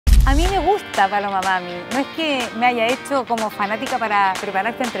A mí me gusta Paloma Mami, no es que me haya hecho como fanática para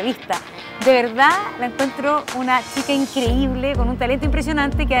preparar esta entrevista. De verdad la encuentro una chica increíble, con un talento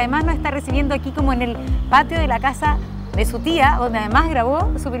impresionante, que además nos está recibiendo aquí como en el patio de la casa de su tía, donde además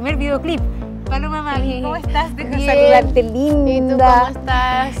grabó su primer videoclip. Paloma Mami, ¿cómo estás? Deja de saludarte, linda. ¿Y tú cómo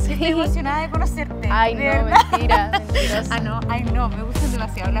estás? Estoy emocionada de conocerte. Ay, de no, verdad. mentira, mentirosa. Ah, no, ay, no, me gustan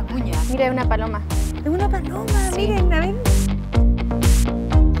demasiado las uñas. Mira, es una paloma. Es una paloma, Sí. miren, a ver.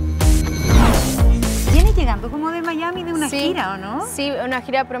 ¿Vienes llegando como de Miami de una gira o no? Sí, una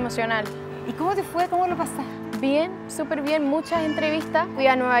gira promocional. ¿Y cómo te fue? ¿Cómo lo pasaste? Bien, súper bien, muchas entrevistas. Fui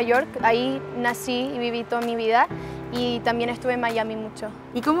a Nueva York, ahí nací y viví toda mi vida. Y también estuve en Miami mucho.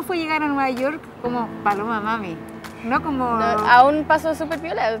 ¿Y cómo fue llegar a Nueva York como Paloma Mami? No como... No, aún paso súper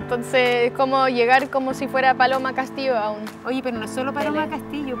piola, entonces es como llegar como si fuera Paloma Castillo aún. Oye, pero no es solo Paloma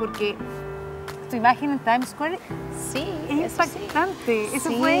Castillo, porque tu imagen en Times Square Sí, es eso sí. impactante. Eso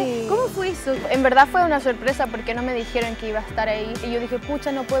Sí. fue... ¿Cómo fue eso? En verdad fue una sorpresa porque no me dijeron que iba a estar ahí. Y yo dije,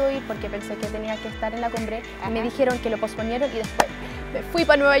 pucha, no puedo ir porque pensé que tenía que estar en la cumbre. Y me dijeron que lo posponieron y después me fui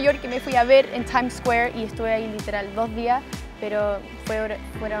para Nueva York y me fui a ver en Times Square y estuve ahí literal 2 días, pero fueron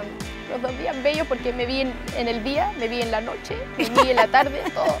los 2 días bellos porque me vi en el día, me vi en la noche, me vi en la tarde,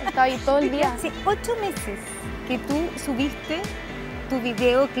 todo, estaba ahí todo el día. Hace 8 meses que tú subiste tu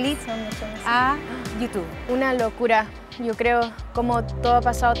videoclip Son muchos meses. a YouTube. Una locura, yo creo, como todo ha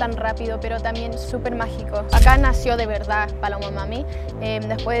pasado tan rápido, pero también súper mágico. Acá nació de verdad Paloma Mami,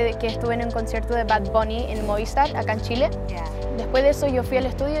 después de que estuve en un concierto de Bad Bunny en Movistar, acá en Chile. Yeah. Después de eso yo fui al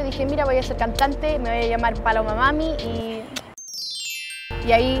estudio y dije, mira, voy a ser cantante, me voy a llamar Paloma Mami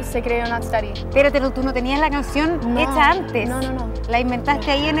y ahí se creó Not Study. Pero tú no tenías la canción hecha antes. No. ¿La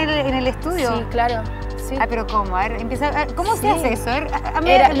inventaste ahí en el estudio? Sí, claro. Sí. Ah, pero ¿cómo? A ver, empieza, a ver, ¿cómo se hace eso? A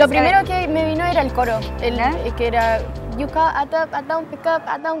ver, Lo primero que me vino era el coro, ¿Ya? que era You call, I don't pick up,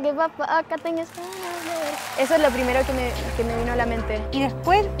 I don't give up, eso es lo primero que me vino a la mente. Y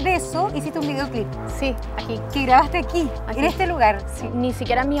después de eso hiciste un videoclip Sí, aquí. que grabaste aquí, en este lugar. Sí. Ni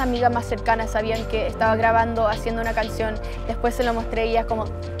siquiera mis amigas más cercanas sabían que estaba grabando, haciendo una canción. Después se lo mostré y ellas como,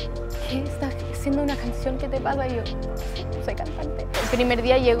 ¿qué? ¿Estás haciendo una canción? ¿Qué te pasa? Y yo, soy cantante. El primer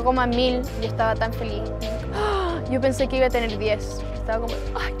día llegó como a 1000 y yo estaba tan feliz. Yo pensé que iba a tener 10. Estaba como,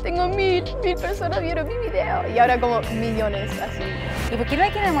 ay, tengo 1000 personas vieron mi video. Y ahora como millones, así. ¿Y por qué no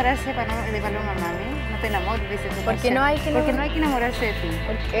hay que enamorarse de Paloma Mami? No te enamores, dice tu ¿Por qué canción. no hay que Porque no hay que enamorarse de ti.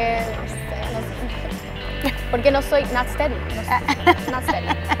 Porque, no sé, porque no soy not steady. Not steady.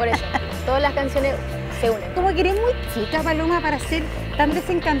 Por eso, todas las canciones se unen. Como que eres muy chica, Paloma, para ser tan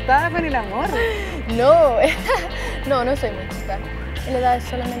desencantada con el amor. No, no soy muy chica. La edad es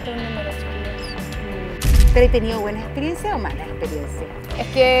solamente un número, chiquillos. ¿Pero he tenido buena experiencia o mala experiencia? Es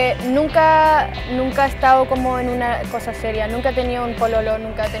que nunca he estado como en una cosa seria, nunca he tenido un pololo,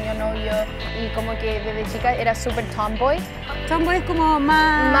 nunca he tenido novio y como que desde chica era súper tomboy. Tomboy es como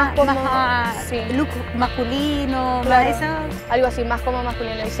más sí. look masculino, Claro. más eso. Algo así, más como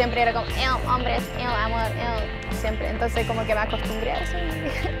masculino y siempre era como, hombres, amor, siempre. Entonces como que me acostumbré a eso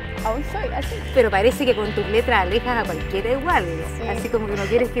y aún soy así. Pero parece que con tus letras alejas a cualquiera igual, Sí. así como que no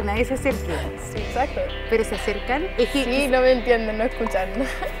quieres que nadie se acerque. Sí, exacto. Pero se acercan, es que Sí, no me entienden, no escuchan.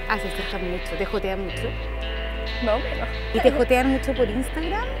 se acercan mucho, te jotean mucho. No, menos. ¿Y te jotean mucho por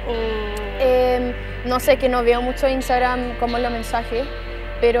Instagram o...? No sé, que no veo mucho Instagram como los mensajes,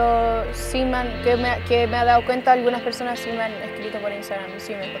 pero sí que me ha dado cuenta, algunas personas sí me han escrito por Instagram,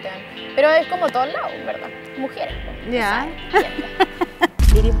 sí me jotean. Pero es como todos lados, ¿verdad? Mujeres. ¿No? Ya.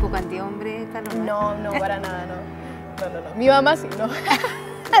 ¿Eres un poco antihombre, Paloma? No, para nada, no. Mi mamá sí, no.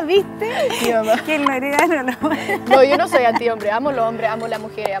 ¿Viste? Mi mamá. ¿Quién lo hereda? No. No, yo no soy antihombre, amo los hombres, amo las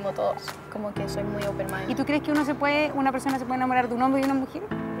mujeres, amo a todos. Como que soy muy open mind. ¿Y tú crees que una persona se puede enamorar de un hombre y de una mujer?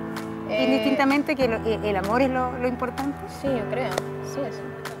 Indistintamente que el amor es lo importante. Sí, yo creo. Sí, eso.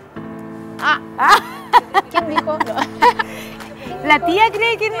 ¿Quién dijo? No. La tía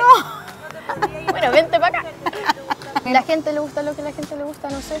cree que no. Bueno, vente para acá. La gente le gusta lo que la gente le gusta,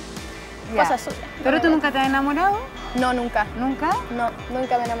 no sé. Ya. Cosa suya. ¿Pero tú nunca te has enamorado? No, nunca. ¿Nunca? No,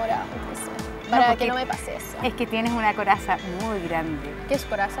 nunca me he enamorado. Entonces, para porque que no me pase eso. Es que tienes una coraza muy grande. ¿Qué es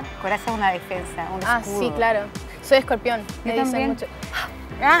coraza? Coraza es una defensa, un escudo. Sí, claro. Soy escorpión. Yo Me dicen también. mucho.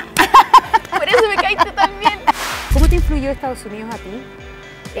 Ah. Por eso me caíste tan bien. ¿Cómo te influyó Estados Unidos a ti?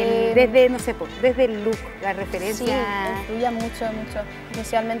 Desde, no sé, desde el look, la referencia. Sí, influye mucho,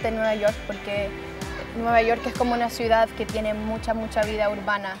 especialmente en Nueva York, porque Nueva York es como una ciudad que tiene mucha vida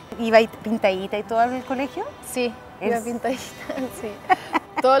urbana. ¿Iba pintadita y todo al colegio? Sí, iba Es- pintadita, sí.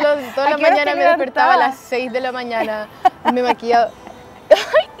 Toda la horas mañana te me despertaba a levantabas? las 6 de la mañana, me maquillaba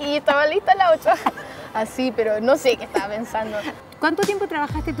y estaba lista a las 8. Así, pero no sé qué estaba pensando. ¿Cuánto tiempo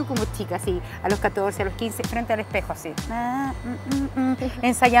trabajaste tú como chica, así, a los 14, a los 15, frente al espejo, así?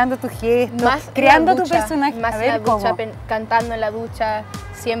 Ensayando tus gestos, creando tu personaje. Más en la ducha, cantando en la ducha,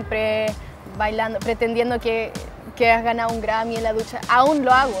 siempre bailando, pretendiendo que has ganado un Grammy en la ducha. Aún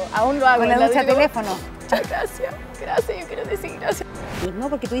lo hago. Con la ducha teléfono. Gracias, yo quiero decir gracias. No,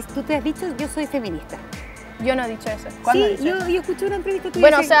 porque tú te has dicho, yo soy feminista. Yo no he dicho eso. ¿Cuándo Sí, yo escuché una entrevista tuya.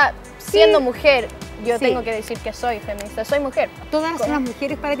 Bueno, o sea, siendo mujer, yo tengo que decir que soy feminista. Soy mujer. ¿Todas las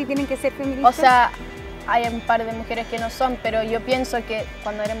mujeres para ti tienen que ser feministas? O sea, hay un par de mujeres que no son, pero yo pienso que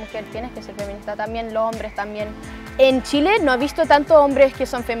cuando eres mujer tienes que ser feminista. También los hombres también. En Chile no he visto tantos hombres que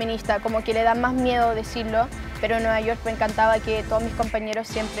son feministas, como que le dan más miedo decirlo, pero en Nueva York me encantaba que todos mis compañeros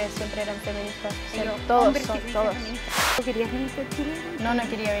siempre eran feministas. Todos. ¿Tú querías venir a Chile? No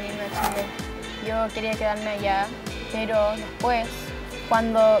quería venirme a Chile. Yo quería quedarme allá, pero después,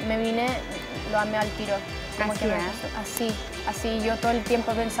 cuando me vine, lo amé al tiro. Como que así, yo todo el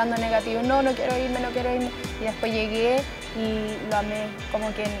tiempo pensando negativo, no quiero irme. Y después llegué y lo amé,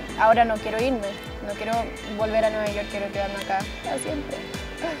 como que ahora no quiero irme, no quiero volver a Nueva York, quiero quedarme acá para siempre.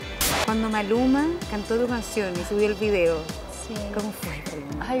 Cuando Maluma cantó tu canción y subió el video, sí. ¿Cómo fue?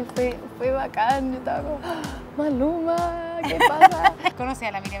 Ay, fue bacán, yo estaba como, Maluma, ¿qué pasa? ¿Conoces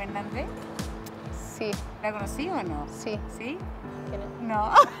a la Miriam Hernández? Sí. ¿La conocí o no? Sí. ¿Sí? ¿Quién es?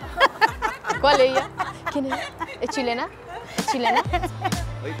 No. ¿Cuál es ella? ¿Quién es? ¿Es chilena? ¿Es chilena?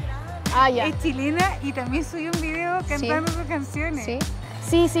 Ah, ya. Es chilena y también subió un video cantando sus canciones.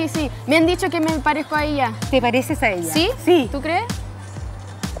 ¿Sí? Sí. Me han dicho que me parezco a ella. ¿Te pareces a ella? ¿Sí? Sí. ¿Tú crees?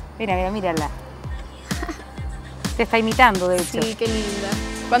 Mírala. Te está imitando, de hecho. Sí, qué linda.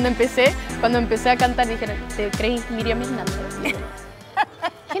 Cuando empecé a cantar dijeron, ¿te creí Miriam Hernández?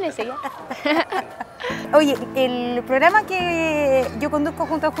 ¿Quién es ella? Oye, el programa que yo conduzco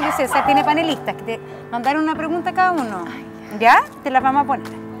junto a Julio César tiene panelistas que te mandaron una pregunta a cada uno. ¿Ya? Te la vamos a poner.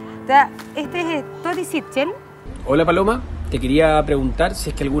 Este es Tori Sitchell. Hola Paloma, te quería preguntar si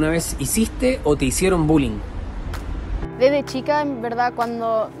es que alguna vez hiciste o te hicieron bullying. Desde chica, en verdad,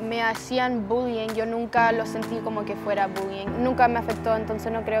 cuando me hacían bullying, yo nunca lo sentí como que fuera bullying. Nunca me afectó,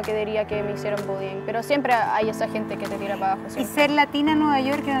 entonces no creo que diría que me hicieron bullying. Pero siempre hay esa gente que te tira para abajo. Siempre. ¿Y ser latina en Nueva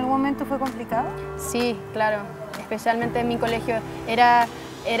York en algún momento fue complicado? Sí, claro. Especialmente en mi colegio. Era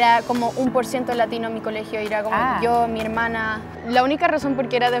como 1% latino en mi colegio. Era como yo, mi hermana. La única razón por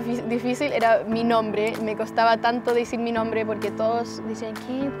qué era difícil era mi nombre. Me costaba tanto decir mi nombre porque todos decían,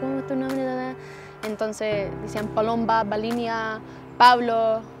 ¿qué? ¿Cómo es tu nombre? Entonces decían Paloma, Valinia,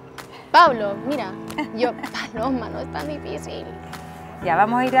 Pablo, mira, yo, Paloma, no es tan difícil. Ya,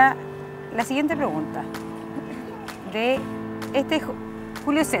 vamos a ir a la siguiente pregunta de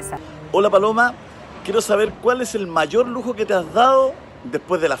Julio César. Hola Paloma, quiero saber cuál es el mayor lujo que te has dado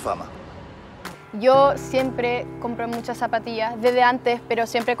después de la fama. Yo siempre compré muchas zapatillas, desde antes, pero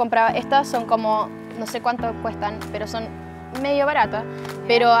siempre compraba, estas son como, no sé cuánto cuestan, pero son medio baratas,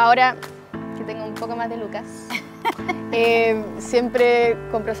 pero ahora que tengo un poco más de lucas, siempre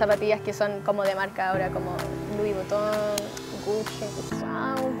compro zapatillas que son como de marca ahora, como Louis Vuitton, Gucci,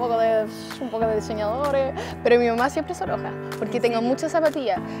 un poco de diseñadores, pero mi mamá siempre se enoja porque tengo muchas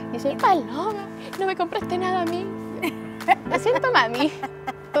zapatillas y dice, Paloma, no me compraste nada a mí. Lo siento, mami,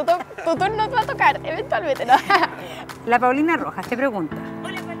 tu turno te va a tocar eventualmente, ¿no? La Paulina Rojas te pregunta.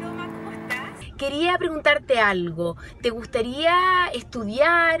 Quería preguntarte algo. ¿Te gustaría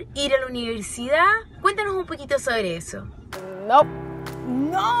estudiar, ir a la universidad? Cuéntanos un poquito sobre eso. No.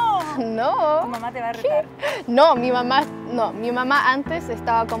 ¿Tu mamá te va a retar? No, mi mamá antes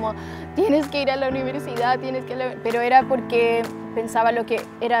estaba como, tienes que ir a la universidad, pero era porque pensaba lo que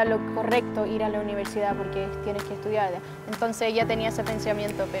era lo correcto ir a la universidad porque tienes que estudiar. Entonces ella tenía ese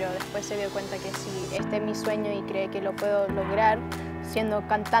pensamiento, pero después se dio cuenta que si este es mi sueño y cree que lo puedo lograr, siendo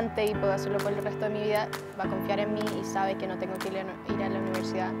cantante y puedo hacerlo por el resto de mi vida, va a confiar en mí y sabe que no tengo que ir a la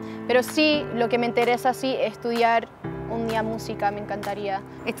universidad. Pero sí, lo que me interesa sí es estudiar un día música, me encantaría.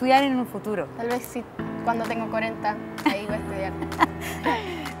 Estudiar en un futuro. Tal vez sí, cuando tengo 40, ahí voy a estudiar.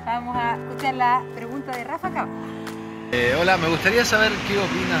 Vamos a escuchar la pregunta de Rafa Cabo. Hola, me gustaría saber qué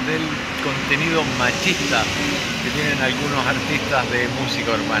opinas del contenido machista que tienen algunos artistas de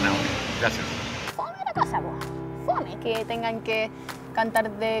música urbana hoy. Gracias. Fome la cosa, vos. Fome que tengan que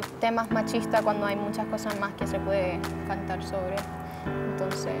cantar de temas machistas cuando hay muchas cosas más que se puede cantar sobre.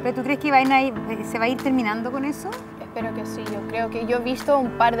 Entonces, ¿pero tú crees que se va a ir terminando con eso? Espero que sí. Yo creo que yo he visto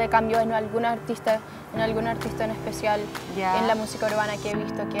un par de cambios en algún artista en especial en la música urbana que he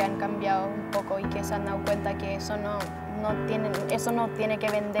visto que han cambiado un poco y que se han dado cuenta que eso no tiene que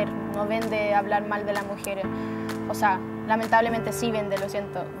vender, no vende hablar mal de la mujer. O sea, lamentablemente sí vende, lo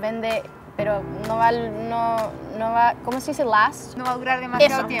siento, vende pero no va, ¿cómo se dice? Last. No va a durar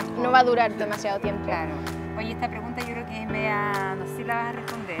demasiado Eso, tiempo. no va a durar demasiado tiempo. Claro. Oye, esta pregunta yo creo que es media, no sé si la vas a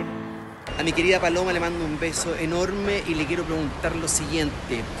responder. A mi querida Paloma le mando un beso enorme y le quiero preguntar lo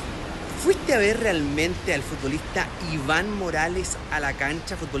siguiente. ¿Fuiste a ver realmente al futbolista Iván Morales a la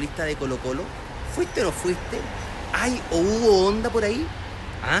cancha, futbolista de Colo-Colo? ¿Fuiste o no fuiste? ¿Hay o hubo onda por ahí?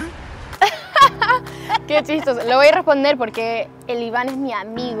 ¿Ah? Qué chistoso. Lo voy a responder porque el Iván es mi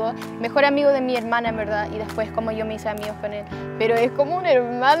amigo, mejor amigo de mi hermana, en verdad, y después como yo me hice amigos con él. Pero es como un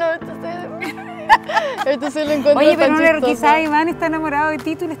hermano, entonces lo encuentro Oye, tan pero chistoso. quizás Iván está enamorado de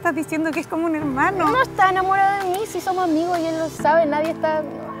ti, tú le estás diciendo que es como un hermano. No está enamorado de mí, si somos amigos y él lo sabe, nadie está...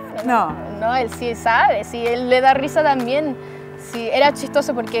 No. No, él sí sabe, sí, él le da risa también. Sí, era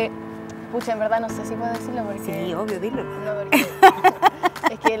chistoso porque, pucha, en verdad no sé si puedo decirlo porque... Sí, obvio, dilo. No, porque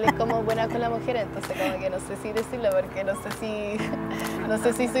es que él es como buena con la mujer, entonces como que no sé si decirlo porque no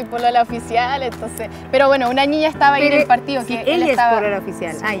sé si soy polola oficial, entonces... Pero bueno, una niña estaba ahí en el partido sí, que él estaba... es polola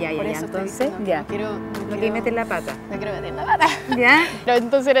oficial. Sí, Ya, por eso estoy entonces, diciendo, ya. No quiero meter la pata. No quiero meter la pata. ¿Ya? Pero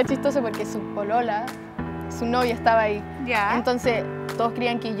entonces era chistoso porque su polola, su novia estaba ahí. Ya. Entonces todos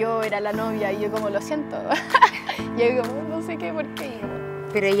creían que yo era la novia y yo como, lo siento. Y yo como, no sé qué, por qué. Y como,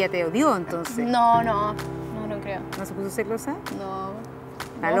 Pero ella te odió entonces. no creo. ¿No se puso celosa? No,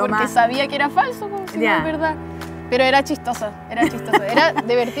 Paloma. porque sabía que era falso, como si no Ya. es verdad. Pero era chistoso, era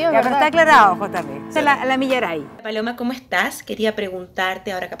divertido, Ya, pero ¿verdad? está aclarado, JP. La millaray. Paloma, ¿cómo estás? Quería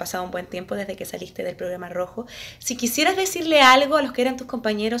preguntarte, ahora que ha pasado un buen tiempo desde que saliste del programa rojo, si quisieras decirle algo a los que eran tus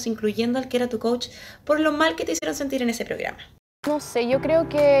compañeros, incluyendo al que era tu coach, por lo mal que te hicieron sentir en ese programa. No sé, yo creo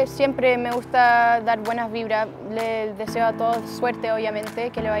que siempre me gusta dar buenas vibras. Le deseo a todos suerte,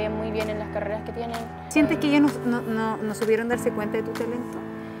 obviamente, que le vayan muy bien en las carreras que tienen. ¿Sientes que ellos no supieron darse cuenta de tu talento?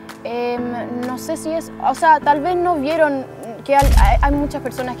 No sé si es, o sea, tal vez no vieron que hay muchas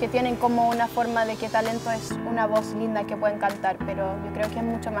personas que tienen como una forma de que talento es una voz linda que pueden cantar, pero yo creo que es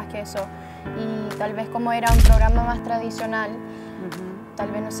mucho más que eso. Y tal vez como era un programa más tradicional, tal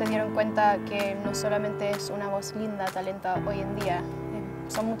vez no se dieron cuenta que no solamente es una voz linda, talento hoy en día,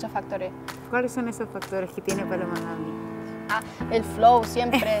 son muchos factores. ¿Cuáles son esos factores que tiene Paloma Mami? El flow,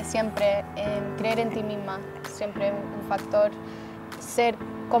 siempre, creer en ti misma, siempre un factor. Ser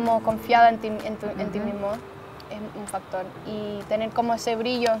como confiada en ti mismo es un factor. Y tener como ese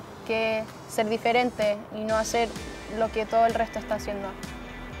brillo, que ser diferente y no hacer lo que todo el resto está haciendo.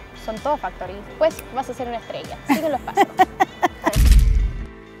 Son todos factores. Y después vas a ser una estrella. Siguen los pasos.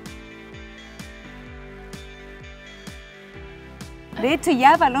 De hecho,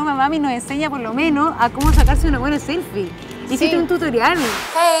 ya Paloma Mami nos enseña por lo menos a cómo sacarse una buena selfie. Hiciste un tutorial.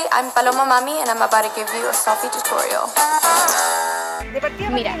 Hey, I'm Paloma Mami and I'm about to give you a selfie tutorial. De partida,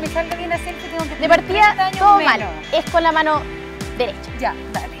 Mira, para que me salga bien la selfie, tengo que De tener partida, 30 años todo menos. mal. Es con la mano derecha. Ya,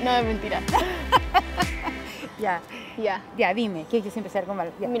 dale. No es mentira. Ya, ya, dime, ¿qué quieres empezar con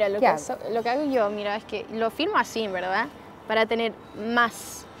mal? Ya, Mira, lo ¿qué que hago yo, mira, es que lo filmo así, ¿verdad? Para tener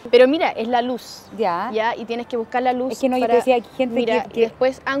más. Pero mira, es la luz. Ya. Y tienes que buscar la luz. Es que no, yo te decía, hay gente mira, que- y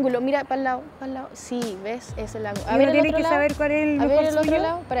después ángulo, mira para el lado, Sí, ¿ves? Es el ángulo. Y uno tiene que saber cuál es el A mejor ver el otro suyo.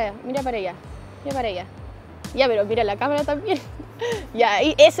 lado, para allá, mira para allá. Mira para allá. Ya, pero mira la cámara también. Ya,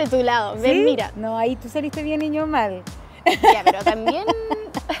 y ese es tu lado, ven, ¿Sí? mira. No, ahí tú saliste bien y yo mal. Ya, pero también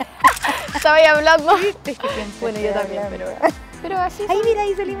estaba ahí hablando. Es que siempre Bueno, yo estoy también, hablando. pero así. Ahí mira,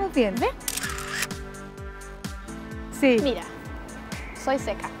 ahí salimos bien. ¿Ves? Sí. Mira, soy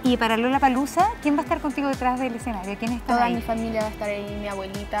seca. Y para Lollapalooza, ¿quién va a estar contigo detrás del escenario? ¿Quién está Toda ahí? mi familia va a estar ahí, mi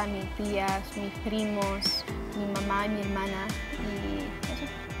abuelita, mis tías, mis primos, mi mamá y mi hermana y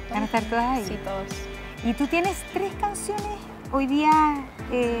eso. ¿Van a estar todas ahí? Sí, todos. Y tú tienes 3 canciones hoy día,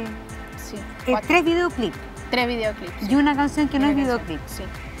 Sí, 3 videoclips 3 videoclips. y una canción que no es Una videoclip, canción,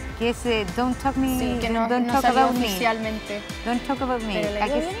 que es Don't Talk Me, Sí, que no Don't Talk salió About Me. oficialmente. Don't Talk About Me. Pero le ¿A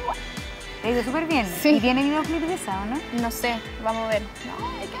digo qué- bien igual. Te ha ido súper bien. Sí. ¿Y tiene videoclip de esa o no? No sé, vamos a ver. No,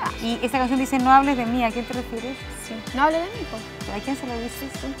 hay que ver. Y esa canción dice No hables de mí, ¿a quién te refieres? Sí. No hable de mí, pues. ¿A quién se lo dices?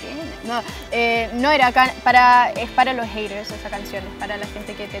 No, no era es para los haters esa canción, es para la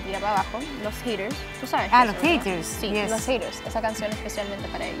gente que te tira para abajo, los haters, tú sabes. Ah, que los eso, ¿no? haters, Sí, yes. los haters, esa canción especialmente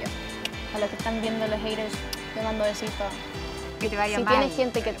para ellos. A los que están viendo los haters, te mando besitos. Que te vaya Si mal. tienes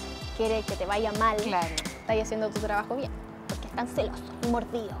gente que quiere que te vaya mal, Claro. estás haciendo tu trabajo bien, porque están celosos y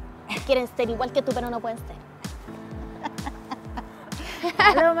mordidos. Y quieren ser igual que tú, pero no pueden ser.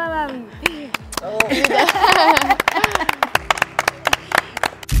 Paloma Mami.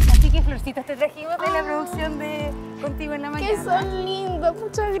 Así que florcitas te trajimos de la producción de Contigo en la Mañana. Que son lindos,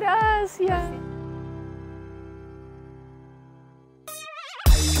 muchas gracias.